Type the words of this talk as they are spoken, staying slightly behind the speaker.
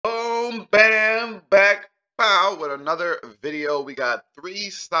with another video. We got 3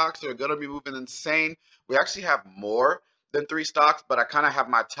 stocks that are going to be moving insane. We actually have more than 3 stocks, but I kind of have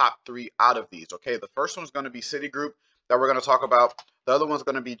my top 3 out of these. Okay, the first one's going to be Citigroup that we're going to talk about. The other one's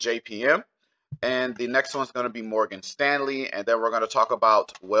going to be JPM, and the next one's going to be Morgan Stanley, and then we're going to talk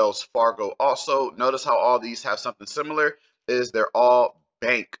about Wells Fargo also. Notice how all these have something similar, is they're all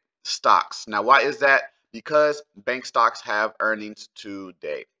bank stocks. Now, why is that? Because bank stocks have earnings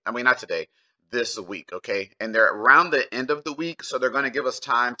today. I mean, not today, this week, okay? And they're around the end of the week, so they're going to give us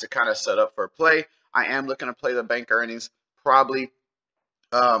time to kind of set up for a play. I am looking to play the bank earnings, probably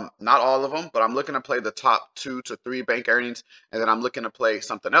not all of them, but I'm looking to play the top 2 to 3 bank earnings, and then I'm looking to play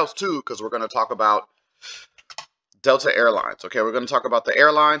something else too, because we're going to talk about Delta Airlines. Okay, we're going to talk about the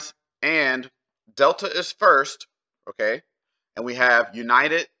airlines, and Delta is first, okay? And we have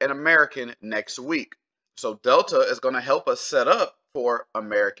United and American next week. So Delta is going to help us set up for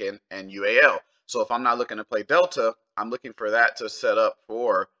American and UAL. So if I'm not looking to play Delta, I'm looking for that to set up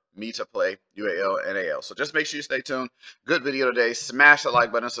for me to play UAL and AL. So just make sure you stay tuned. Good video today. Smash the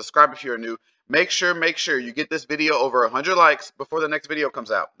like button. Subscribe if you're new. Make sure you get this video over 100 likes before the next video comes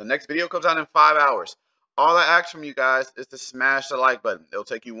out. The next video comes out in 5 hours. All I ask from you guys is to smash the like button. It'll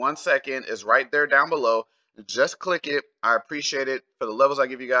take you 1 second. It's right there down below. Just click it. I appreciate it for the levels I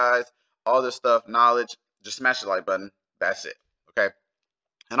give you guys. All this stuff, knowledge. Just smash the like button. That's it. Okay.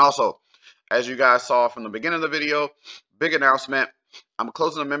 And also, as you guys saw from the beginning of the video, big announcement. I'm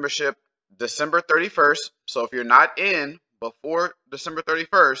closing the membership December 31st. So if you're not in before December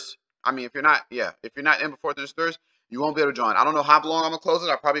 31st, I mean, if you're not in before December 31st, you won't be able to join. I don't know how long I'm gonna close it.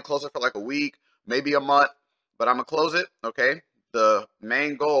 I'll probably close it for like a week, maybe a month, but I'm gonna close it. Okay. The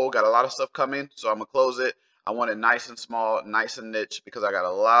main goal, got a lot of stuff coming, so I'm gonna close it. I want it nice and small, nice and niche, because I got a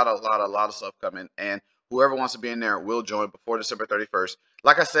lot of stuff coming, and whoever wants to be in there will join before December 31st.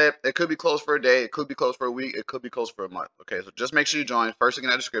 Like I said, it could be closed for a day, it could be closed for a week, it could be closed for a month. Okay, so just make sure you join. First thing in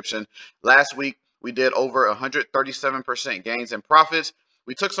that description. Last week, we did over 137% gains in profits.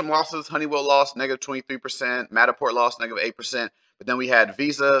 We took some losses. Honeywell lost -23%, Matterport lost -8%, but then we had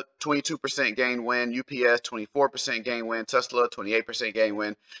Visa 22% gain win, UPS 24% gain win, Tesla 28% gain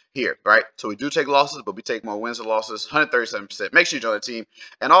win here, right? So we do take losses, but we take more wins than losses, 137%. Make sure you join the team.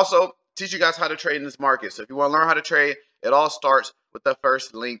 And also, teach you guys how to trade in this market. So if you want to learn how to trade, it all starts with the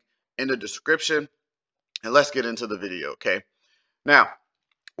first link in the description. And let's get into the video, okay? Now,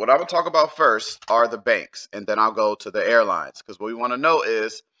 what I will talk about first are the banks, and then I'll go to the airlines, because what we want to know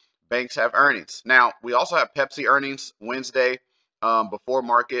is banks have earnings. Now, we also have Pepsi earnings Wednesday before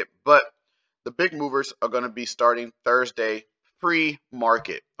market, but the big movers are going to be starting Thursday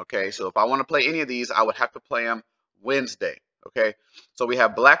pre-market, okay? So if I want to play any of these, I would have to play them Wednesday, okay? So we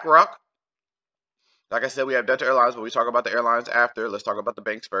have BlackRock. Like I said, we have Delta Airlines, but we talk about the airlines after. Let's talk about the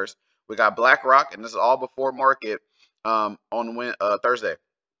banks first. We got BlackRock, and this is all before market on Thursday.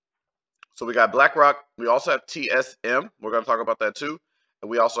 So we got BlackRock. We also have TSM. We're going to talk about that too. And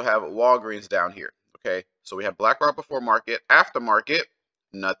we also have Walgreens down here. Okay, so we have BlackRock before market. After market,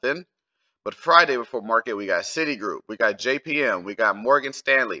 nothing. But Friday before market, we got Citigroup. We got JPM. We got Morgan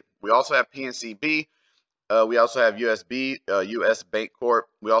Stanley. We also have PNCB. We also have USB, US Bank Corp.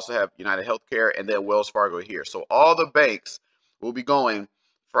 We also have United Healthcare, and then Wells Fargo here. So all the banks will be going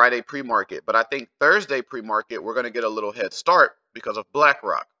Friday pre-market. But I think Thursday pre-market, we're going to get a little head start because of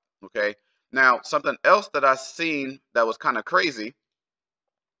BlackRock. Okay. Now, something else that I've seen that was kind of crazy,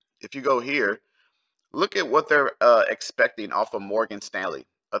 if you go here, look at what they're expecting off of Morgan Stanley.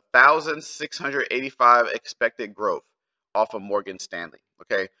 1,685 expected growth off of Morgan Stanley.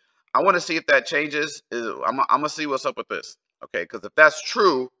 Okay. I want to see if that changes. I'm going to see what's up with this. Okay. Because if that's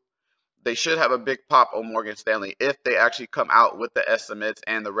true, they should have a big pop on Morgan Stanley if they actually come out with the estimates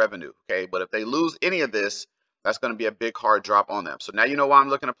and the revenue. Okay. But if they lose any of this, that's going to be a big hard drop on them. So now you know why I'm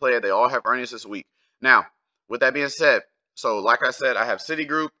looking to play it. They all have earnings this week. Now, with that being said, so like I said, I have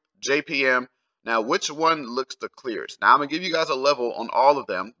Citigroup, JPM. Now, which one looks the clearest? Now, I'm going to give you guys a level on all of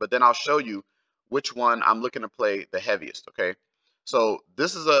them, but then I'll show you which one I'm looking to play the heaviest, okay? So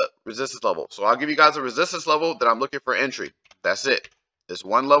this is a resistance level. So I'll give you guys a resistance level that I'm looking for entry. That's it. It's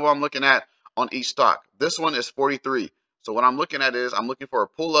one level I'm looking at on each stock. This one is 43. So what I'm looking at is I'm looking for a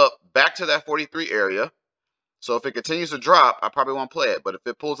pull up back to that 43 area. So if it continues to drop, I probably won't play it. But if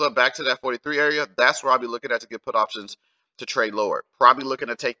it pulls up back to that 43 area, that's where I'll be looking at to get put options to trade lower. Probably looking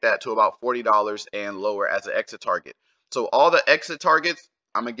to take that to about $40 and lower as an exit target. So all the exit targets,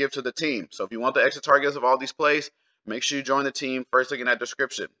 I'm going to give to the team. So if you want the exit targets of all these plays, make sure you join the team. First link in that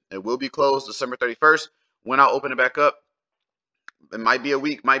description. It will be closed December 31st. When I open it back up, it might be a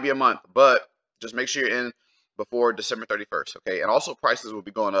week, might be a month. But just make sure you're in before December 31st, okay? And also prices will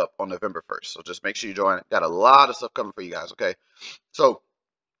be going up on November 1st. So just make sure you join. Got a lot of stuff coming for you guys, okay? So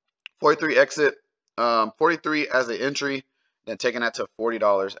 43 exit, 43 as an entry, then taking that to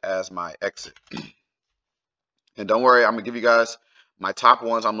 $40 as my exit. And don't worry, I'm gonna give you guys my top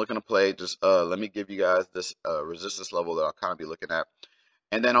ones I'm looking to play. Just let me give you guys this resistance level that I'll kind of be looking at.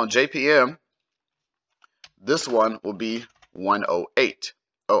 And then on JPM, this one will be 108.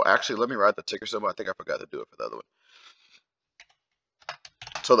 Oh, actually, let me write the ticker symbol. I think I forgot to do it for the other one.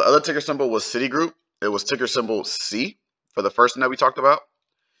 So the other ticker symbol was Citigroup. It was ticker symbol C for the first one that we talked about.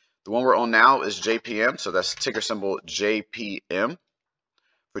 The one we're on now is JPM, so that's ticker symbol JPM.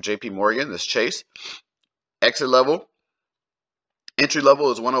 For JP Morgan, that's Chase. Exit level, entry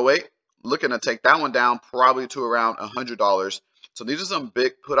level is 108. Looking to take that one down probably to around $100. So these are some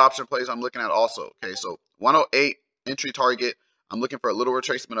big put option plays I'm looking at also. Okay, so 108 entry target. I'm looking for a little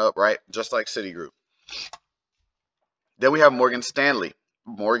retracement up, right? Just like Citigroup. Then we have Morgan Stanley.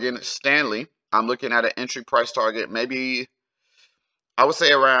 Morgan Stanley, I'm looking at an entry price target, maybe I would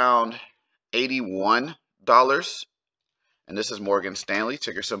say around $81. And this is Morgan Stanley,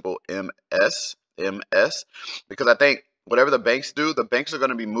 ticker symbol MS, because I think whatever the banks do, the banks are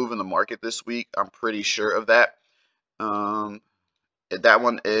going to be moving the market this week. I'm pretty sure of that. That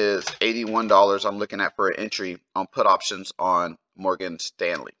one is $81. I'm looking at for an entry on put options on Morgan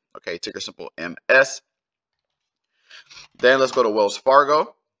Stanley. Okay, ticker symbol MS. Then let's go to Wells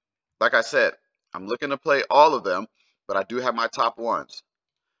Fargo. Like I said, I'm looking to play all of them, but I do have my top ones.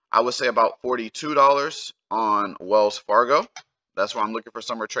 I would say about $42 on Wells Fargo. That's why I'm looking for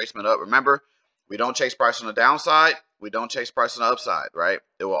some retracement up. Remember, we don't chase price on the downside. We don't chase price on the upside, right?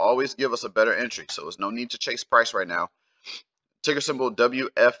 It will always give us a better entry. So there's no need to chase price right now. Ticker symbol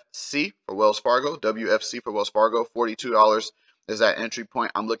WFC for Wells Fargo. WFC for Wells Fargo. $42 is that entry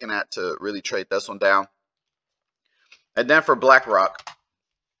point I'm looking at to really trade this one down. And then for BlackRock,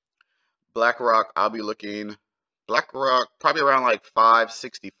 I'll be looking BlackRock probably around like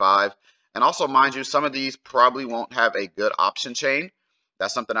 565. And also, mind you, some of these probably won't have a good option chain.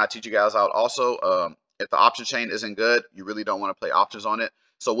 That's something I teach you guys out also. If the option chain isn't good, you really don't want to play options on it.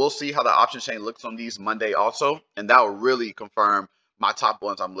 So we'll see how the option chain looks on these Monday also. And that will really confirm my top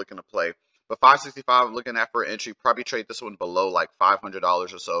ones I'm looking to play. But 565 I'm looking at for an entry. Probably trade this one below like $500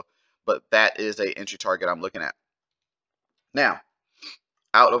 or so. But that is a entry target I'm looking at. Now,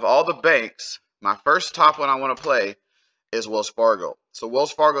 out of all the banks, my first top one I want to play is Wells Fargo. So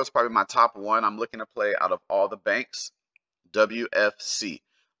Wells Fargo is probably my top one I'm looking to play out of all the banks. WFC.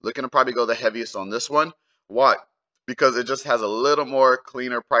 Looking to probably go the heaviest on this one. Why? Because it just has a little more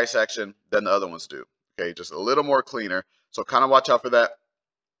cleaner price action than the other ones do. Okay, just a little more cleaner. So kind of watch out for that.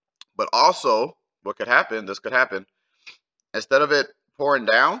 But also, what could happen, this could happen, instead of it pouring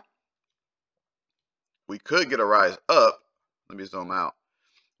down, we could get a rise up. Let me zoom out.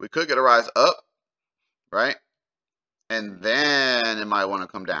 We could get a rise up, right? And then it might want to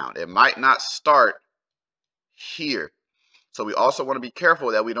come down. It might not start here. So we also want to be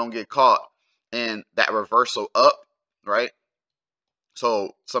careful that we don't get caught in that reversal up, right?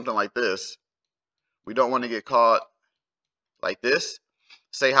 So something like this. We don't want to get caught like this.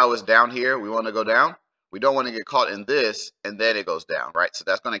 Say how it's down here. We want to go down. We don't want to get caught in this and then it goes down, right? So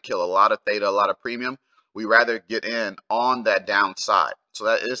that's going to kill a lot of theta, a lot of premium. We rather get in on that downside. So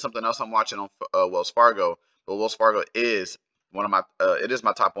that is something else I'm watching on Wells Fargo. But Wells Fargo is one of my, it is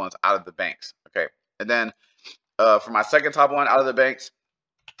my top ones out of the banks. Okay. And then for my second top one out of the banks,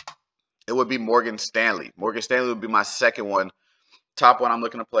 it would be Morgan Stanley. Morgan Stanley would be my second one. Top one I'm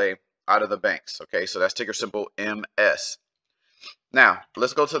looking to play out of the banks. Okay. So that's ticker symbol MS. Now,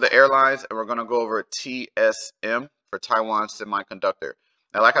 let's go to the airlines and we're going to go over TSM for Taiwan Semiconductor.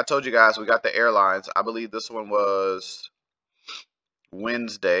 Now, like I told you guys, we got the airlines. I believe this one was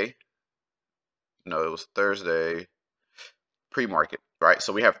Wednesday. No, it was Thursday pre-market, right?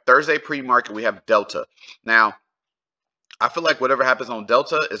 So we have Thursday pre-market. We have Delta. Now, I feel like whatever happens on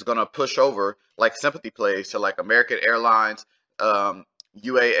Delta is going to push over like sympathy plays to like American Airlines,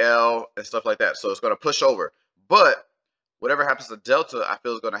 UAL, and stuff like that. So it's going to push over. But whatever happens to Delta, I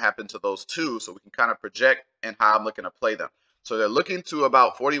feel is going to happen to those two. So we can kind of project and how I'm looking to play them. So they're looking to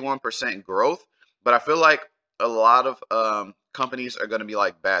about 41% growth, but I feel like a lot of companies are going to be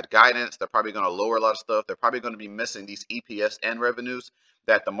like bad guidance. They're probably going to lower a lot of stuff. They're probably going to be missing these EPS and revenues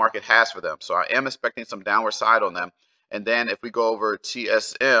that the market has for them. So I am expecting some downward side on them. And then if we go over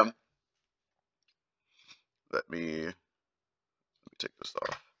TSM, let me take this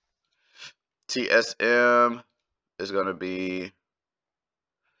off. TSM is going to be,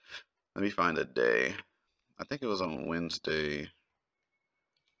 let me find the day. I think it was on Wednesday.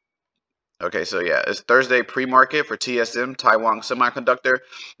 Okay, so yeah, it's Thursday pre-market for TSM, Taiwan Semiconductor.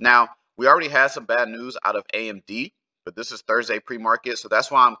 Now, we already had some bad news out of AMD, but this is Thursday pre-market, so that's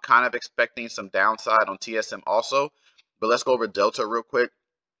why I'm kind of expecting some downside on TSM also. But let's go over Delta real quick.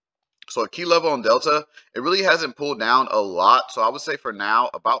 So a key level on Delta, it really hasn't pulled down a lot. So I would say for now,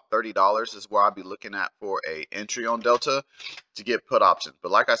 about $30 is where I'll be looking at for a entry on Delta to get put options.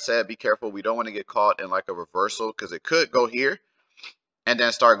 But like I said, be careful. We don't want to get caught in like a reversal because it could go here and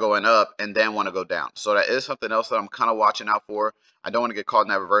then start going up and then want to go down. So that is something else that I'm kind of watching out for. I don't want to get caught in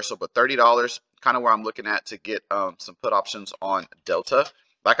that reversal, but $30 kind of where I'm looking at to get some put options on Delta.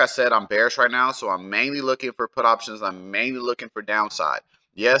 Like I said, I'm bearish right now, so I'm mainly looking for put options. I'm mainly looking for downside.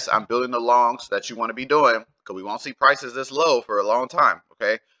 Yes, I'm building the longs that you want to be doing because we won't see prices this low for a long time,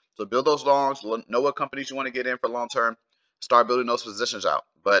 okay? So build those longs, know what companies you want to get in for long term, start building those positions out.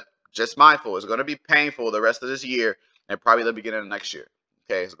 But just mindful, it's going to be painful the rest of this year and probably the beginning of next year.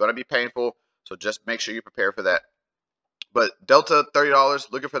 Okay, it's going to be painful, so just make sure you prepare for that. But Delta,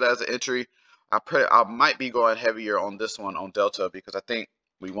 $30, looking for that as an entry. I might be going heavier on this one on Delta because I think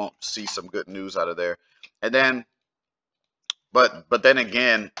we won't see some good news out of there. And then, but then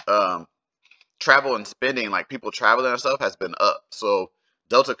again, travel and spending, like people traveling and stuff, has been up. So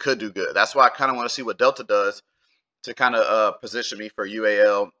Delta could do good. That's why I kind of want to see what Delta does to kind of position me for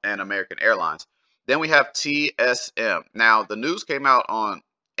UAL and American Airlines. Then we have TSM. Now, the news came out on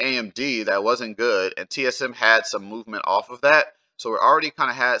AMD that wasn't good, and TSM had some movement off of that. So we already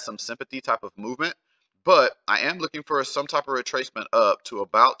kind of had some sympathy type of movement. But I am looking for some type of retracement up to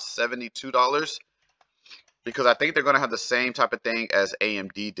about $72 because I think they're going to have the same type of thing as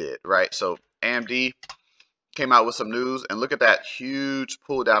AMD did, right? So AMD came out with some news, and look at that huge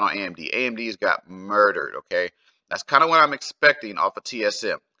pull down on AMD. AMD's got murdered, okay? That's kind of what I'm expecting off of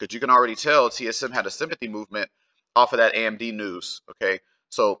TSM, because you can already tell TSM had a sympathy movement off of that AMD news, okay?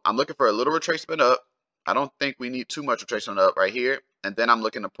 So I'm looking for a little retracement up. I don't think we need too much retracement up right here, and then I'm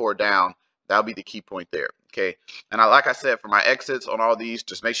looking to pour down. That'll be the key point there, okay? And like I said, for my exits on all these,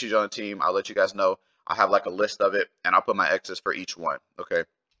 just make sure you join the team. I'll let you guys know. I'll have like a list of it, and I'll put my exits for each one, okay?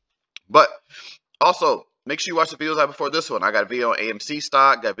 But also, make sure you watch the videos I have before this one. I got a video on AMC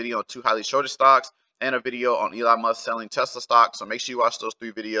stock, got a video on 2 highly shorted stocks, and a video on Elon Musk selling Tesla stock. So make sure you watch those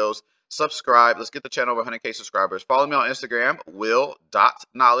 3 videos. Subscribe. Let's get the channel over 100K subscribers. Follow me on Instagram,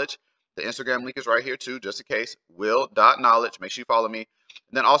 will.knowledge. The Instagram link is right here too, just in case. Will.knowledge. Make sure you follow me.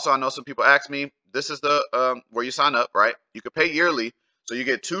 And then also, I know some people ask me, this is the where you sign up, right? You can pay yearly, so you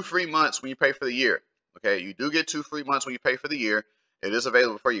get 2 free months when you pay for the year. Okay, you do get 2 free months when you pay for the year. It is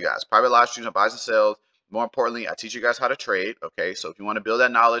available for you guys. Private live streams on buys and sells. More importantly, I teach you guys how to trade. Okay, so if you want to build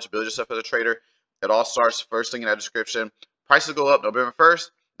that knowledge, build yourself as a trader, it all starts first thing in that description. Prices go up November 1st,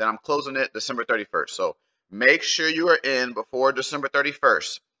 then I'm closing it December 31st. So make sure you are in before December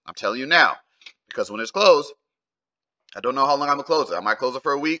 31st. I'm telling you now, because when it's closed, I don't know how long I'm going to close it. I might close it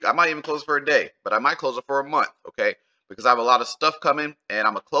for a week. I might even close it for a day, but I might close it for a month, okay? Because I have a lot of stuff coming, and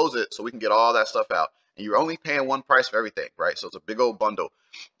I'm going to close it so we can get all that stuff out. And you're only paying one price for everything, right? So it's a big old bundle.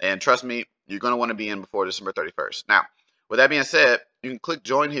 And trust me, you're going to want to be in before December 31st. Now, with that being said, you can click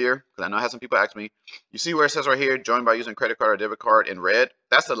join here, because I know I had some people ask me. You see where it says right here, join by using credit card or debit card in red?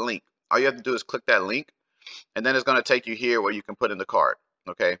 That's the link. All you have to do is click that link, and then it's going to take you here where you can put in the card,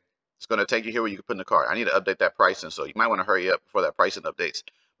 okay? It's going to take you here where you can put in the card. I need to update that pricing, so you might want to hurry up before that pricing updates.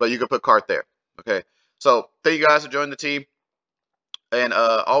 But you can put card there, okay? So thank you guys for joining the team. And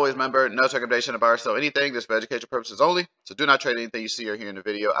always remember, no recommendation to buy or sell anything. This is for educational purposes only. So do not trade anything you see or hear in the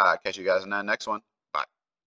video. I'll catch you guys in that next one.